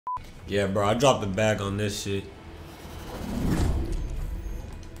Yeah, bro, I dropped the bag on this shit.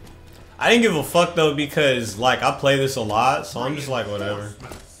 I didn't give a fuck though because like I play this a lot, so I'm just like whatever.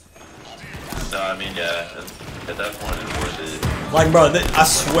 No, I mean yeah, at that point it's worth it. Like bro, I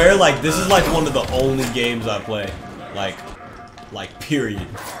swear like this is like one of the only games I play. Like period.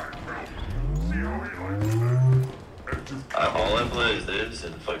 All I play is this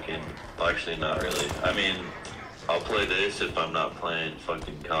and fucking, well, actually not really. I mean, I'll play this if I'm not playing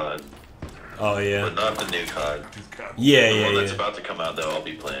fucking COD. Oh yeah. But not the new COD. Yeah, The one that's about to come out though, I'll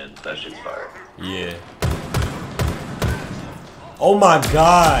be playing. That shit's fire. Yeah. Oh my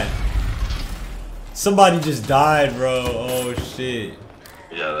god. Somebody just died, bro. Oh shit.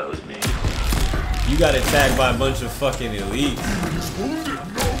 Yeah, that was me. You got attacked by a bunch of fucking elites.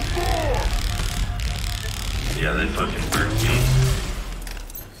 Yeah, they fucking burnt me.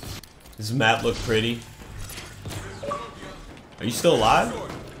 Does map look pretty? Are you still alive?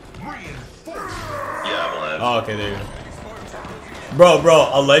 Yeah, I'm alive. Oh, okay, there you go. Bro,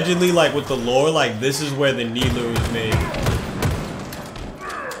 allegedly, like, with the lore, like, this is where the needler was made.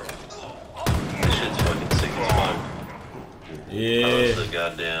 This shit's fucking sick as fuck. Yeah. Oh, the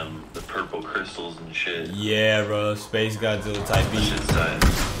goddamn, the purple crystals and shit. Yeah, bro. Space Godzilla type That beat. shit's tight.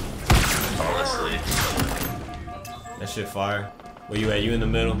 Honestly. That shit fire. Where you at? You in the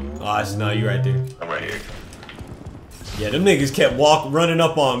middle? Oh, no, you right there. I'm right here. Yeah, them niggas kept running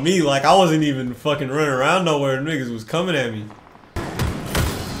up on me like I wasn't even fucking running around nowhere. Them niggas was coming at me.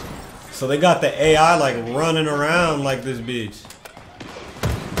 So they got the AI like running around like this bitch.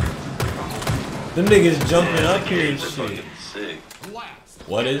 Them niggas jumping up here and shit. Sick.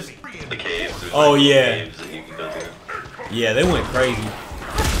 What is? The caves. There's Oh like yeah. caves that you can go through. Yeah, they went crazy.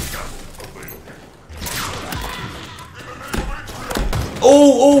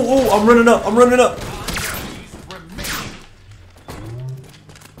 Oh, I'm running up.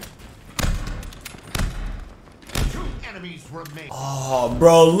 Oh,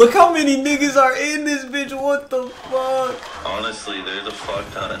 bro, look how many niggas are in this bitch. What the fuck? Honestly, there's a fuck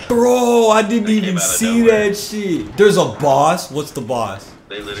ton. Bro, I didn't even see that shit. There's a boss. What's the boss?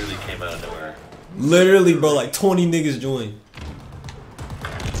 They literally came out of nowhere. Literally, bro, like 20 niggas joined.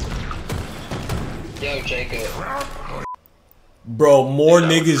 Yo, Jacob. Bro, more Dude,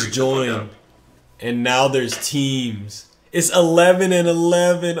 niggas joined. And now there's teams. It's 11 and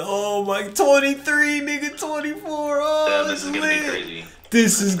 11. Oh my, 23, nigga, 24. Oh, Damn, this is gonna lit. be crazy.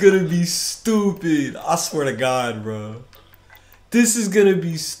 This is gonna be stupid. I swear to God, bro. This is gonna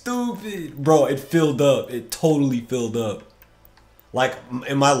be stupid. Bro, it filled up. It totally filled up. Like,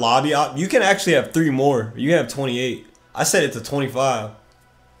 in my lobby, you can actually have 3 more. You can have 28. I set it to 25.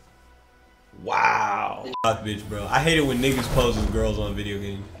 Wow. Bitch, bro. I hate it when niggas pose as girls on video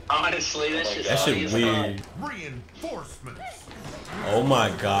games. Honestly, that shit's That shit weird. Oh my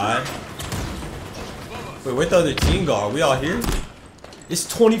god. Wait, where'd the other team go? Are we all here? It's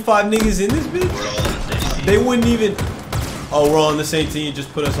 25 niggas in this bitch? We're all on the same team. They wouldn't even... Oh, we're all on the same team.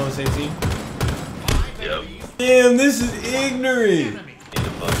 Just put us on the same team? Yep. Damn, this is ignorant. Need to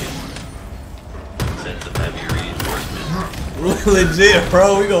fucking send some heavy reinforcements. Legit,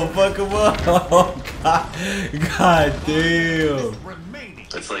 bro. We gonna fuck them up. Oh, god. God damn.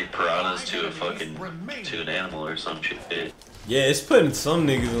 It's like piranhas to a fucking, to an animal or some shit. Yeah, it's putting some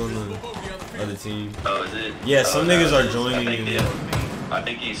niggas on the other team. Oh, is it? Yeah, some no, niggas are it is. joining in. I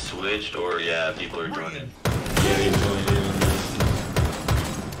think he switched, or yeah, people are joining. Yeah, they joined in on this.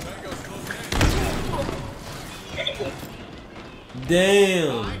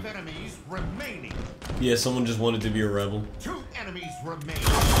 Damn. Yeah, someone just wanted to be a rebel. 2 enemies remain.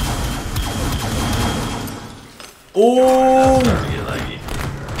 Oh! Starting to get laggy.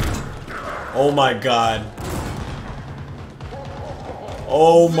 Oh my god.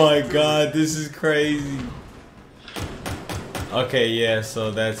 Oh my god, this is crazy. Okay, yeah,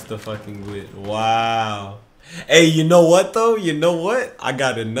 so that's the fucking glitch. Wow. Hey, you know what though? You know what? I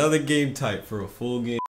got another game type for a full game.